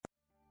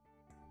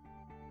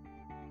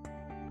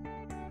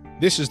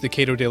This is the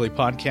Cato Daily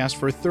Podcast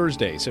for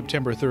Thursday,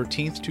 September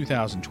 13th,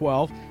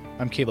 2012.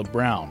 I'm Caleb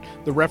Brown.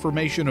 The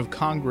reformation of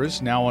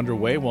Congress, now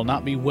underway, will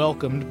not be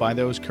welcomed by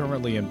those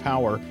currently in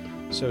power.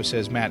 So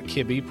says Matt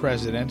Kibbe,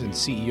 president and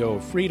CEO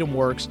of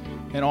FreedomWorks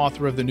and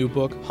author of the new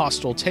book,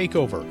 Hostile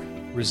Takeover,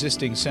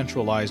 Resisting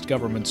Centralized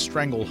Government's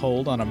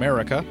Stranglehold on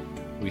America.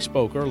 We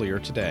spoke earlier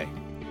today.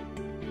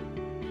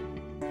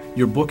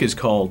 Your book is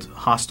called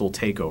Hostile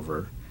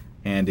Takeover.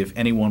 And if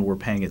anyone were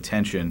paying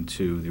attention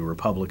to the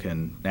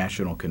Republican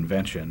National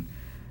Convention,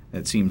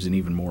 that seems an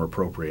even more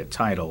appropriate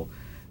title,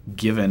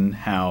 given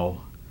how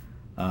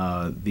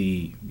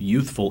the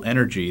youthful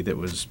energy that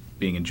was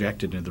being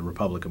injected into the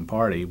Republican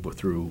Party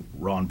through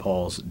Ron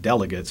Paul's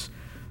delegates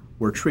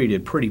were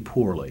treated pretty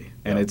poorly.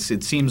 And it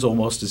seems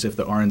almost as if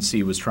the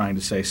RNC was trying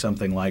to say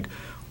something like,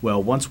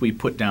 well, once we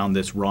put down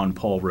this Ron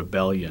Paul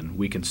rebellion,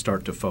 we can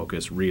start to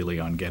focus really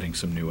on getting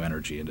some new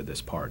energy into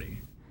this party.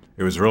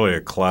 It was really a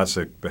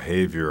classic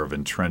behavior of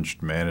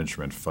entrenched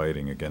management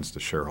fighting against a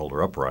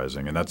shareholder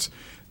uprising, and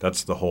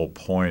that's the whole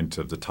point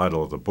of the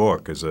title of the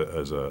book. As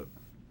a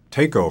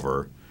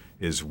takeover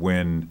is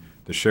when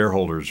the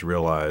shareholders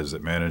realize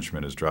that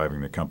management is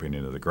driving the company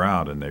into the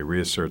ground, and they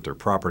reassert their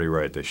property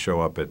right. They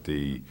show up at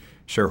the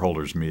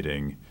shareholders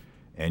meeting,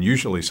 and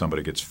usually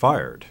somebody gets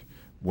fired.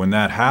 When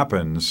that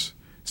happens,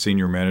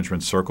 senior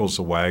management circles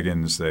the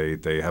wagons.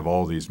 They have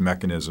all these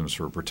mechanisms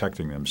for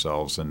protecting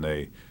themselves, and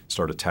they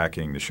start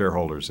attacking the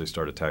shareholders. They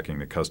start attacking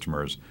the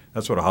customers.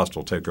 That's what a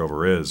hostile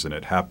takeover is, and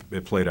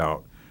it played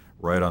out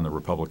right on the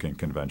Republican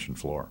convention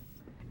floor.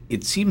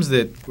 It seems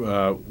that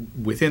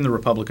within the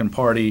Republican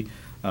Party,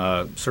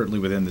 certainly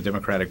within the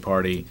Democratic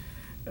Party,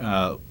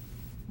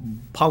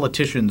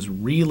 politicians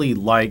really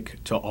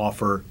like to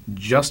offer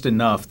just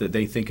enough that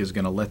they think is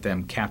going to let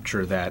them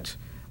capture that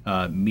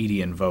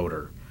median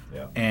voter.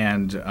 Yeah.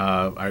 And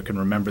I can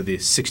remember the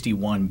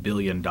 $61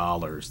 billion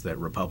that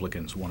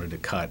Republicans wanted to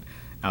cut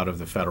out of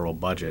the federal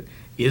budget.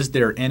 Is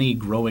there any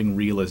growing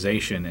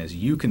realization, as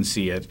you can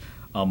see it,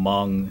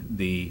 among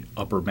the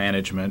upper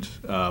management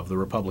of the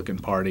Republican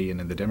Party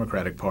and in the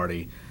Democratic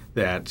Party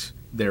that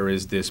there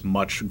is this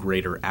much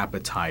greater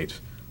appetite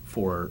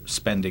for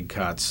spending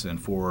cuts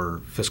and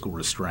for fiscal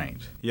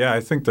restraint? Yeah, I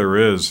think there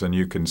is, and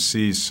you can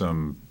see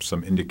some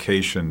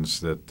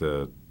indications that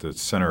the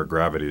center of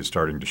gravity is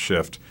starting to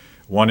shift.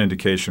 One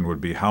indication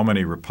would be how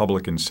many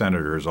Republican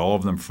senators, all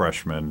of them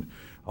freshmen,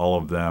 all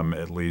of them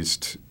at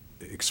least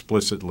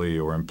explicitly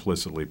or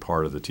implicitly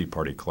part of the Tea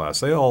Party class,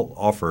 they all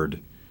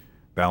offered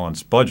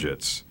balanced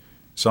budgets.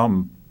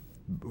 Some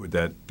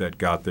that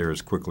got there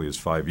as quickly as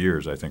 5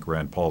 years. I think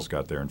Rand Paul's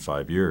got there in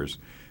 5 years.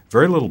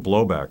 Very little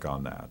blowback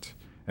on that.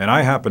 And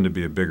I happen to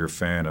be a bigger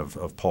fan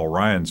of Paul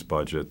Ryan's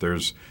budget.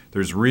 There's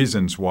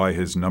reasons why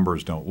his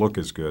numbers don't look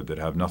as good that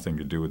have nothing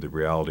to do with the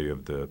reality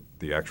of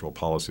the actual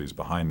policies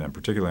behind them,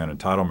 particularly on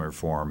entitlement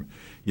reform.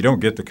 You don't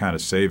get the kind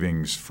of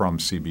savings from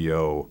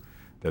CBO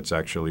that's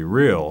actually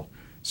real.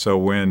 So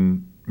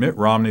when Mitt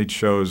Romney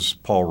chose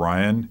Paul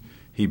Ryan,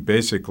 he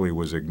basically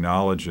was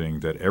acknowledging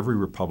that every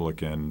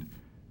Republican,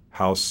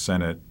 House,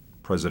 Senate,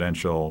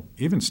 presidential,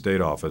 even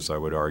state office, I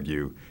would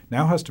argue,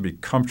 now has to be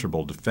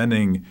comfortable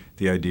defending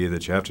the idea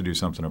that you have to do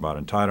something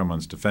about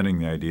entitlements, defending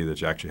the idea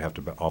that you actually have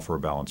to offer a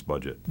balanced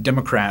budget.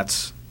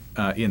 Democrats,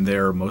 in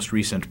their most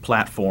recent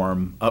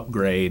platform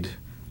upgrade,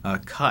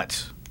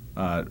 cut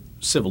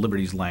civil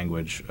liberties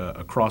language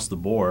across the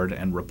board,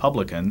 and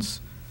Republicans,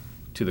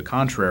 to the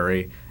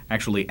contrary,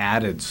 actually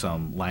added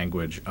some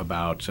language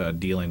about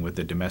dealing with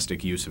the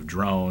domestic use of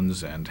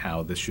drones and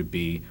how this should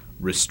be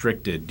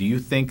restricted. Do you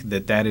think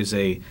that is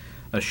a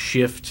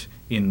shift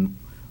in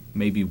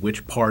maybe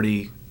which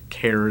party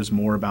cares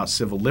more about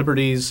civil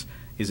liberties?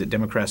 Is it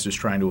Democrats just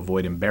trying to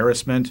avoid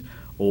embarrassment,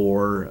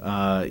 or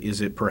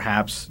is it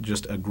perhaps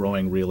just a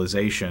growing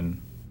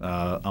realization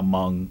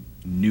among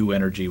new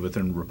energy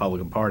within the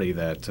Republican Party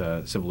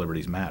that civil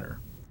liberties matter?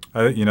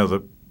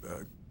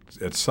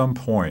 At some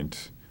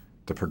point,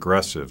 the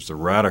progressives, the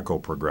radical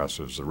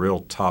progressives, the real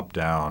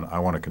top-down, I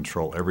want to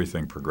control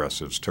everything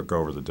progressives took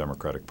over the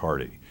Democratic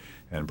Party.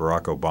 And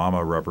Barack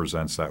Obama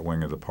represents that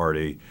wing of the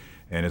party.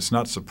 And it's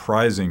not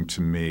surprising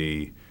to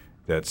me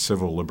that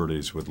civil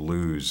liberties would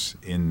lose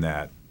in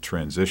that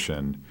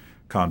transition.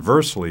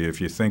 Conversely,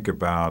 if you think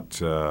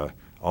about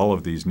all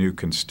of these new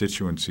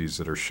constituencies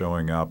that are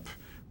showing up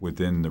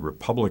within the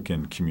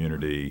Republican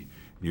community,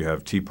 you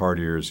have Tea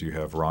Partiers, you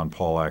have Ron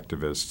Paul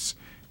activists,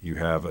 you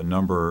have a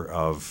number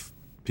of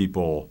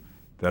people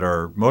that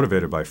are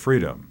motivated by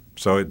freedom.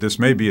 So this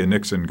may be a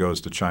Nixon goes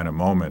to China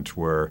moment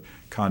where,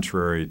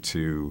 contrary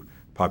to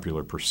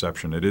popular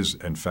perception, it is,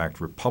 in fact,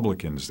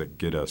 Republicans that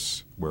get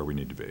us where we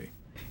need to be.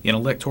 In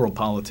electoral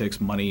politics,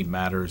 money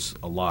matters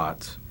a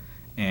lot.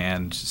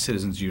 And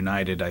Citizens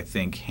United, I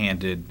think,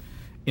 handed,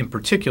 in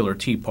particular,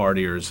 Tea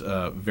Partiers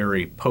a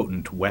very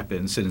potent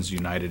weapon, Citizens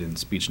United and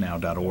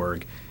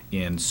SpeechNow.org,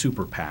 in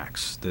super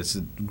PACs. This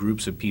is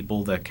groups of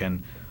people that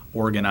can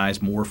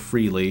organize more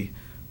freely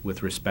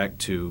with respect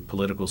to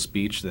political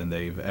speech than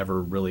they've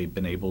ever really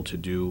been able to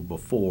do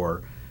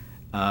before.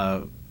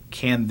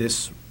 Can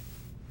this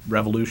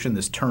revolution,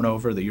 this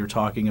turnover that you're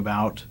talking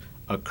about,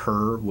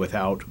 occur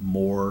without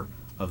more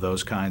of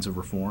those kinds of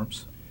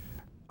reforms?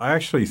 I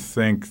actually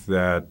think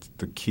that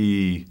the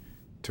key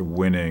to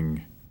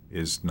winning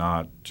is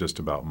not just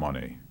about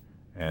money.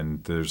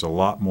 And there's a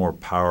lot more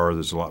power,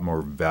 there's a lot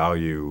more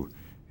value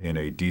in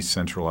a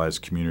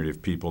decentralized community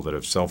of people that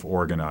have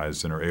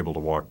self-organized and are able to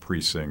walk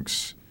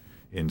precincts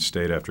in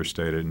state after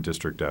state and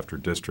district after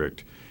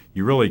district.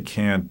 You really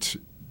can't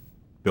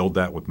build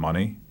that with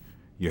money.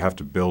 You have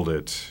to build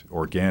it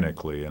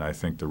organically. And I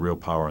think the real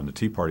power in the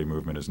Tea Party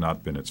movement has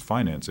not been its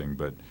financing,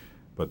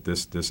 but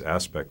this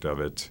aspect of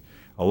it.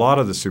 A lot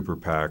of the super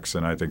PACs,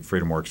 and I think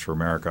Freedom Works for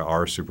America,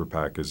 our super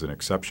PAC is an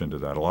exception to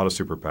that. A lot of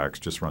super PACs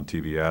just run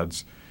TV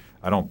ads.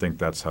 I don't think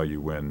that's how you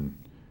win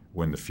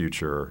the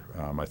future.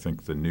 I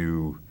think the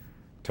new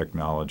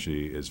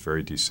technology is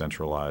very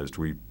decentralized.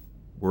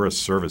 We're a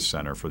service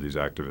center for these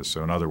activists.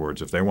 So in other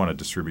words, if they want to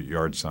distribute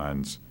yard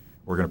signs,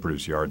 we're going to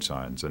produce yard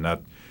signs. And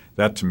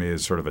that to me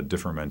is sort of a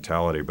different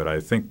mentality, but I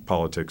think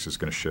politics is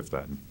going to shift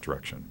that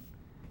direction.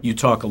 You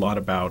talk a lot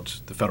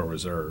about the Federal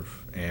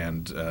Reserve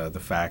and the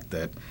fact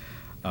that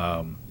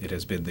it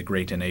has been the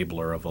great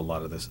enabler of a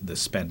lot of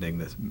this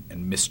spending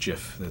and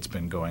mischief that's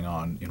been going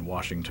on in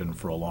Washington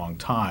for a long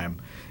time.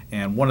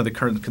 And one of the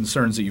current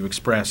concerns that you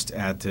expressed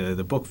at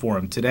the book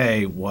forum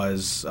today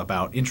was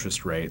about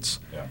interest rates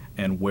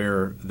and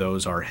where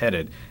those are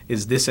headed.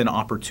 Is this an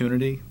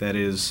opportunity? That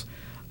is,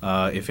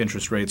 if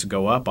interest rates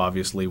go up,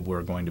 obviously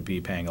we're going to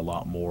be paying a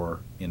lot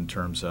more in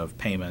terms of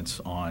payments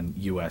on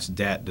U.S.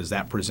 debt. Does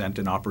that present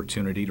an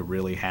opportunity to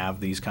really have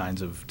these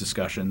kinds of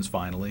discussions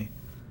finally?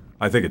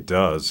 I think it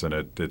does, and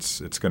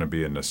it's going to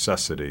be a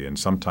necessity. And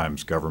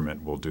sometimes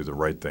government will do the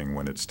right thing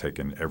when it's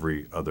taken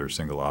every other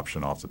single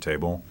option off the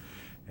table.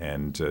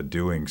 And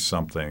doing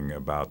something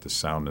about the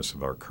soundness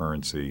of our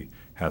currency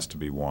has to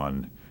be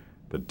one.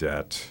 The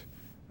debt,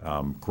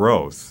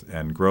 growth,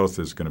 and growth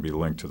is going to be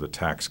linked to the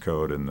tax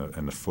code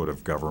and the foot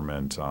of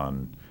government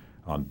on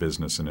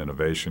business and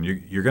innovation.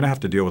 You're going to have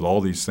to deal with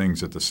all these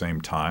things at the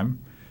same time.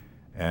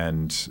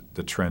 And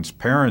the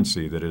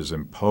transparency that is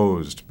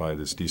imposed by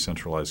this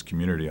decentralized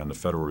community on the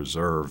Federal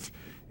Reserve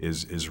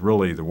is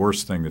really the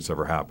worst thing that's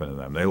ever happened to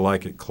them. They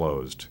like it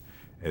closed.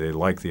 And they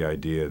like the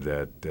idea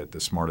that the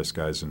smartest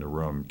guys in the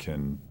room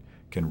can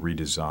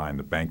redesign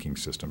the banking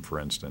system, for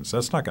instance.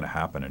 That's not going to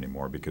happen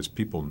anymore because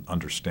people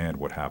understand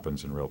what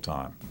happens in real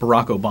time.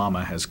 Barack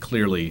Obama has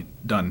clearly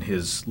done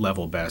his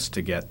level best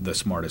to get the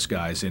smartest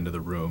guys into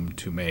the room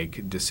to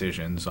make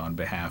decisions on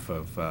behalf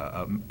of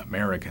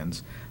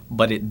Americans.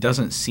 But it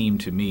doesn't seem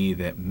to me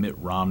that Mitt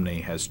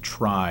Romney has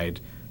tried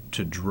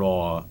to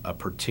draw a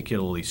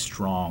particularly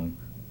strong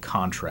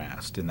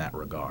contrast in that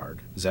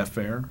regard. Is that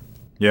fair?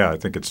 Yeah, I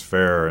think it's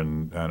fair.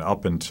 And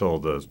up until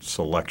the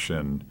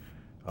selection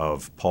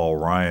of Paul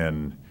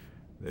Ryan,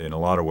 in a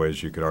lot of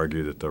ways you could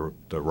argue that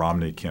the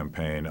Romney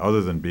campaign,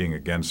 other than being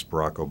against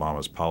Barack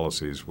Obama's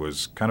policies,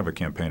 was kind of a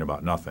campaign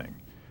about nothing.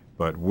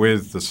 But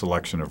with the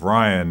selection of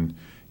Ryan,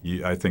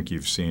 I think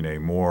you've seen a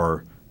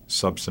more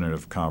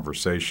substantive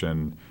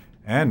conversation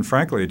and,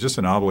 frankly, just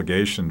an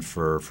obligation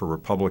for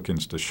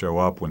Republicans to show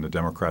up when the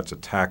Democrats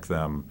attack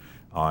them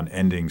on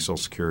ending Social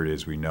Security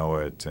as we know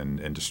it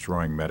and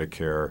destroying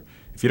Medicare.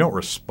 If you don't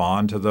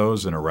respond to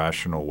those in a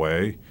rational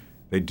way,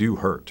 they do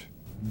hurt.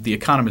 The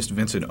economist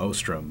Vincent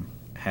Ostrom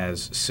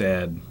has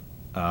said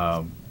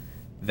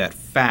that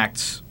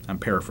facts, I'm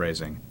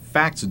paraphrasing,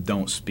 facts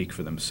don't speak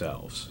for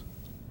themselves.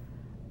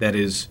 That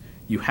is,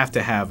 you have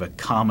to have a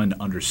common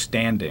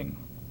understanding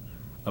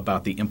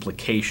about the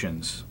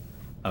implications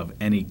of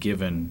any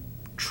given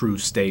true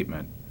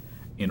statement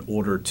in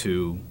order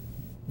to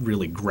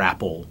really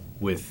grapple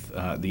with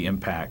the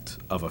impact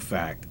of a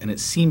fact. And it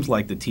seems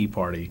like the Tea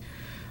Party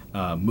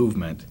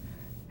movement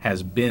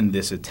has been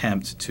this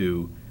attempt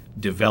to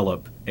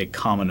develop a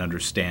common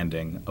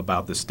understanding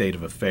about the state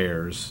of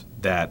affairs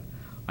that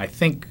I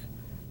think,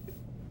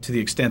 to the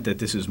extent that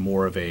this is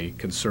more of a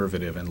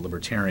conservative and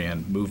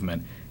libertarian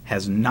movement,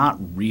 has not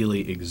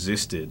really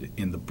existed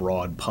in the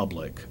broad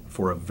public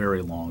for a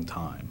very long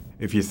time.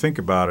 If you think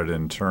about it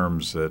in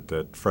terms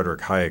that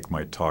Frederick Hayek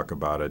might talk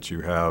about it,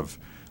 you have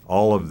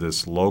all of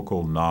this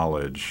local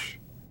knowledge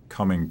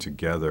coming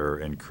together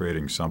and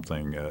creating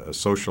something, a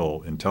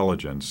social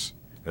intelligence,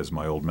 as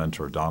my old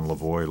mentor Don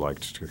Lavoie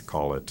liked to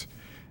call it,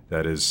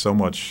 that is so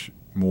much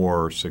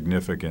more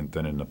significant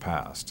than in the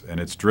past. And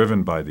it's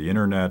driven by the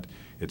internet,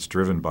 it's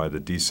driven by the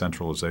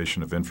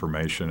decentralization of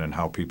information and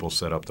how people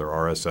set up their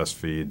RSS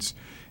feeds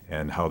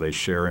and how they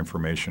share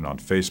information on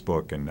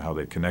Facebook and how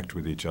they connect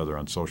with each other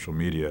on social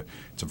media.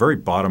 It's a very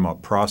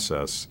bottom-up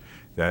process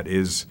that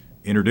is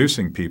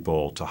introducing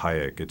people to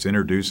Hayek. It's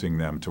introducing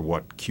them to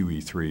what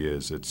QE3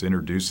 is. It's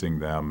introducing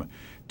them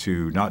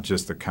to not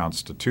just the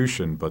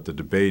Constitution, but the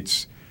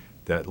debates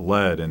that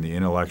led and the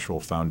intellectual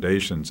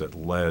foundations that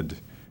led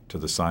to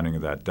the signing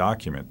of that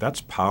document.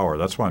 That's power.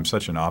 That's why I'm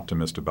such an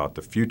optimist about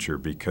the future,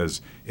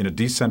 because in a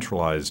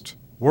decentralized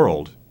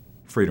world,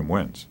 freedom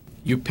wins.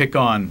 You pick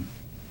on,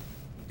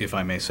 if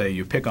I may say,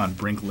 you pick on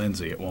Brink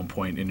Lindsey at one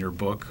point in your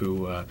book,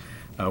 who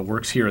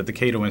works here at the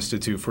Cato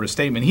Institute, for a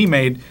statement he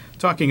made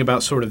talking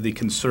about sort of the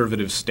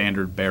conservative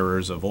standard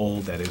bearers of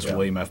old, that is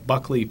William F.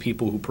 Buckley,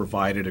 people who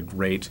provided a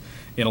great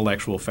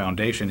intellectual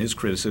foundation. His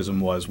criticism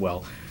was,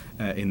 well,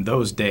 in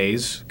those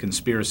days,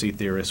 conspiracy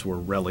theorists were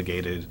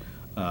relegated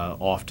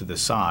off to the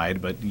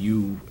side, but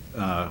you,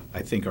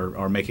 I think,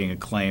 are making a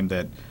claim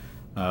that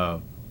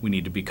we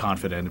need to be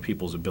confident in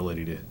people's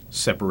ability to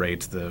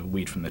separate the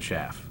wheat from the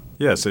chaff.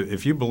 Yes,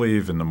 if you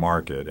believe in the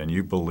market and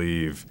you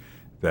believe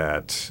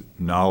that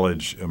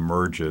knowledge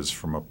emerges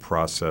from a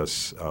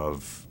process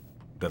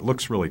that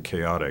looks really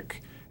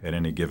chaotic at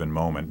any given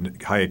moment.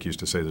 Hayek used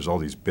to say there's all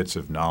these bits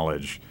of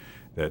knowledge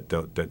that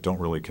don't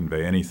really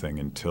convey anything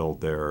until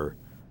they're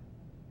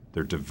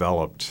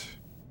developed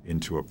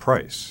into a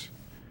price.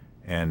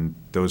 And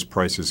those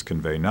prices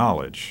convey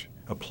knowledge.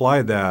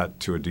 Apply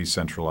that to a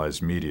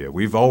decentralized media.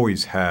 We've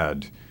always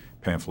had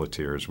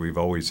pamphleteers. We've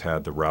always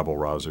had the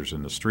rabble-rousers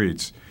in the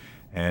streets.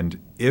 And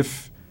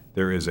if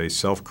there is a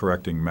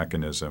self-correcting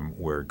mechanism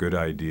where good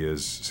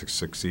ideas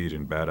succeed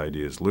and bad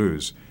ideas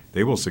lose,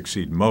 they will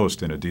succeed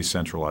most in a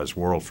decentralized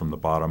world from the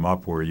bottom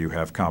up, where you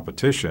have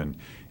competition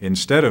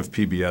instead of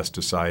PBS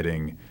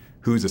deciding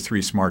who the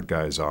three smart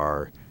guys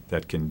are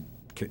that can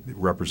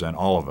represent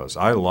all of us.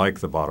 I like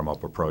the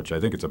bottom-up approach. I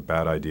think it's a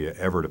bad idea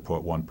ever to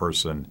put one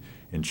person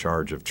in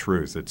charge of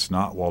truth. It's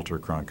not Walter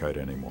Cronkite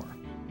anymore.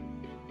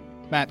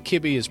 Matt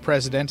Kibbe is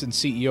president and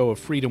CEO of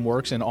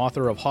FreedomWorks and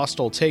author of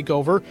Hostile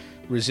Takeover,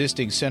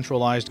 Resisting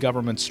Centralized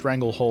Government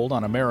Stranglehold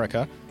on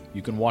America.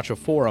 You can watch a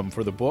forum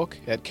for the book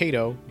at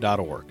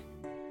cato.org.